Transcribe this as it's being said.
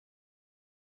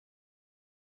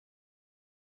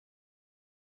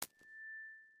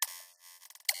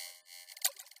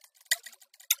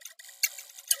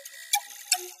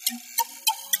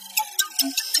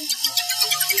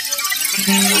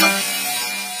To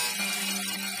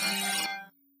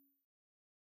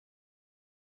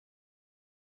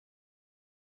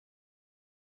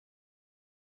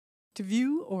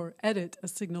view or edit a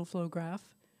signal flow graph,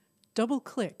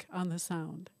 double-click on the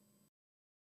sound.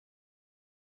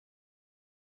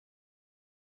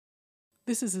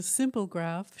 This is a simple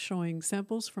graph showing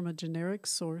samples from a generic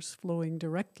source flowing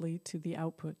directly to the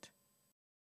output.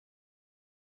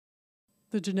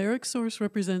 The generic source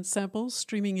represents samples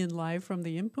streaming in live from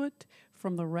the input,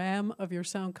 from the RAM of your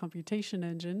sound computation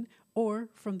engine, or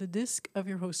from the disk of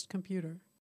your host computer.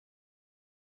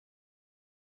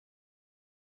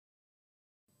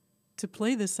 To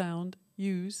play the sound,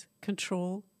 use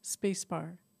Control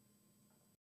Spacebar.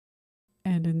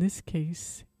 And in this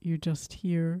case, you just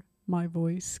hear my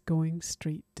voice going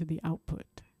straight to the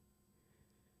output.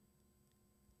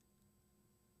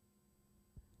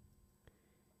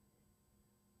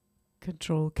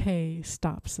 Control K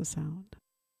stops the sound.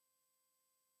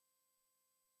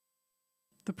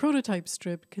 The prototype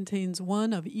strip contains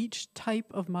one of each type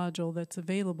of module that's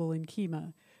available in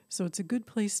Kyma, so it's a good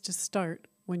place to start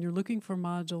when you're looking for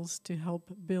modules to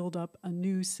help build up a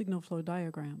new signal flow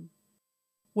diagram.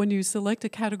 When you select a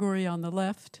category on the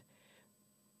left,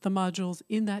 the modules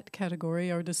in that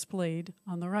category are displayed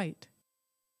on the right.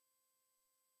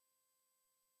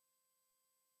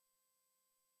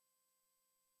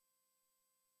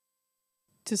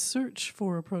 To search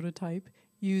for a prototype,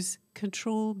 use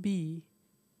Control B,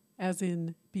 as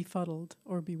in befuddled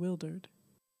or bewildered.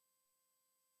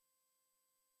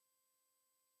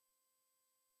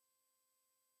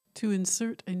 To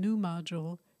insert a new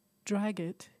module, drag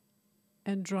it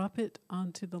and drop it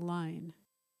onto the line.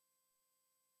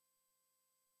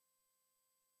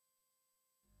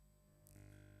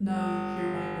 Now you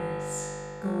hear my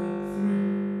voice going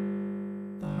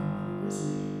through the harmonic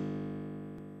resonator.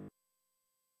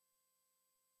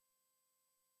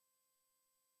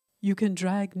 You can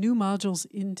drag new modules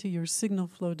into your signal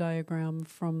flow diagram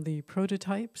from the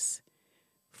prototypes,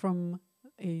 from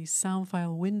a sound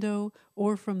file window,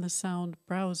 or from the sound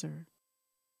browser.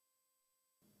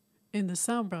 In the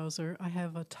sound browser, I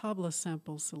have a tabla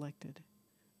sample selected.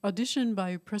 Audition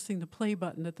by pressing the play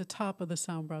button at the top of the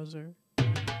sound browser.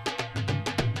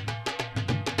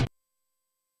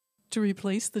 To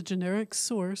replace the generic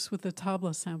source with the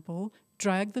tabla sample,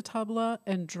 drag the tabla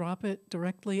and drop it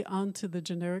directly onto the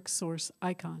generic source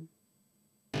icon.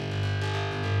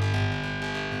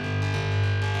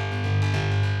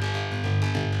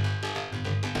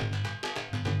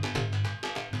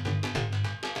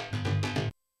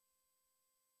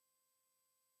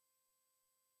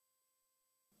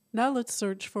 Now let's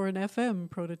search for an FM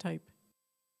prototype.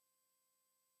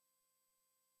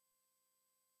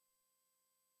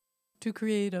 To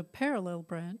create a parallel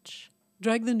branch,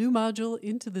 drag the new module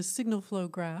into the signal flow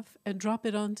graph and drop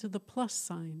it onto the plus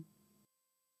sign.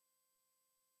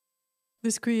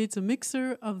 This creates a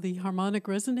mixer of the harmonic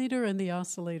resonator and the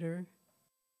oscillator.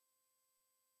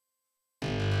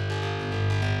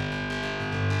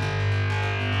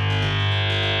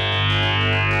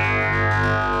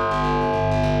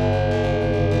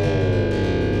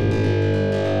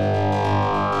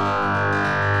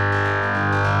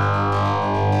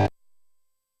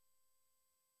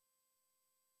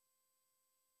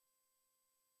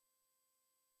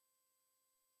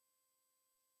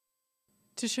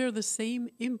 To share the same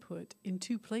input in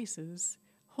two places,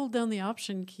 hold down the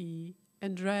Option key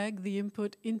and drag the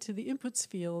input into the Inputs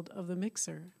field of the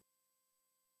mixer.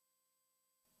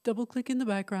 Double-click in the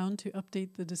background to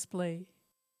update the display.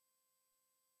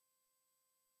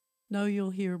 Now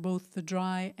you'll hear both the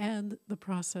dry and the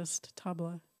processed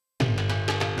tabla.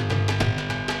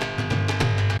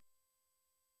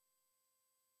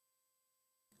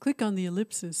 Click on the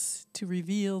ellipsis to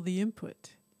reveal the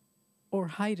input, or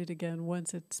hide it again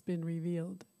once it's been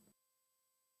revealed.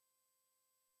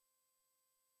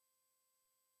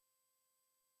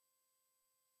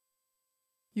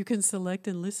 You can select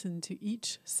and listen to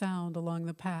each sound along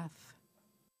the path.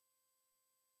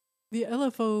 The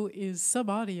LFO is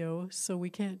sub-audio, so we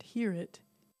can't hear it,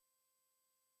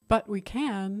 but we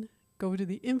can go to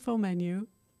the Info menu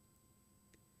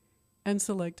and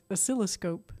select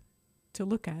Oscilloscope to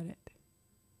look at it.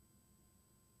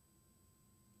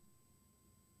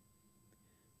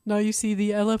 Now you see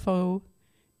the LFO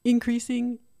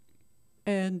increasing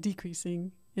and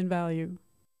decreasing in value.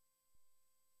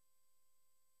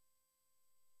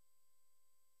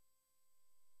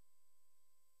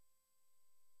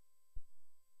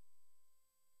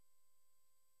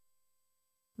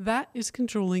 That is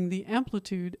controlling the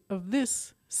amplitude of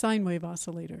this sine wave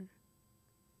oscillator.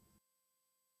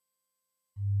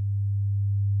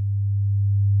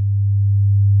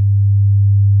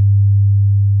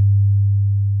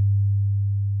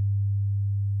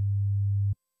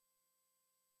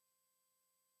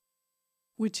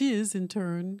 which is, in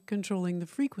turn, controlling the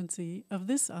frequency of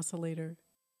this oscillator.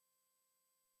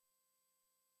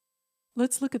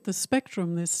 Let's look at the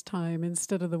spectrum this time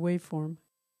instead of the waveform.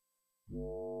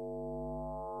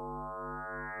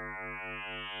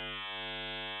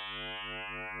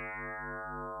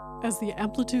 As the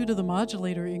amplitude of the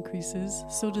modulator increases,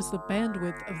 so does the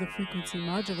bandwidth of the frequency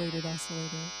modulated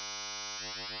oscillator.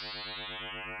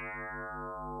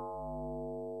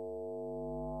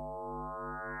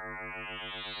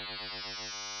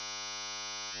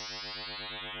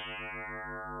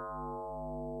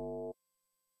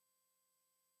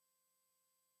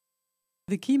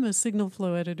 The Kyma signal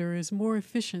flow editor is more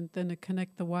efficient than a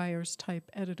connect the wires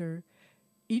type editor.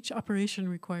 Each operation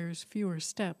requires fewer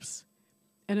steps,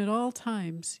 and at all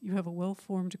times you have a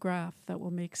well-formed graph that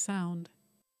will make sound.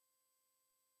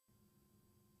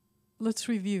 Let's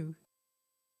review.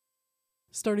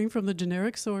 Starting from the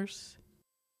generic source,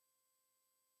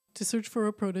 to search for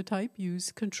a prototype,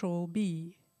 use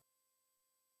Ctrl-B.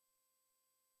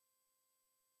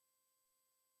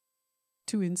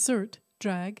 To insert,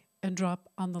 drag and drop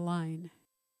on the line.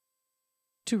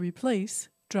 To replace,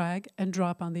 drag and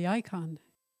drop on the icon.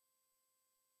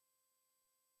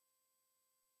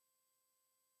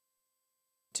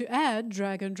 To add,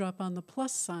 drag and drop on the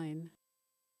plus sign.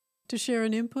 To share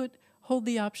an input, hold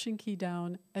the Option key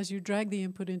down as you drag the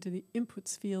input into the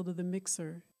Inputs field of the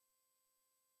mixer.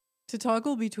 To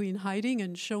toggle between hiding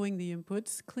and showing the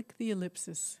inputs, click the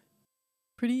ellipsis.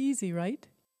 Pretty easy, right?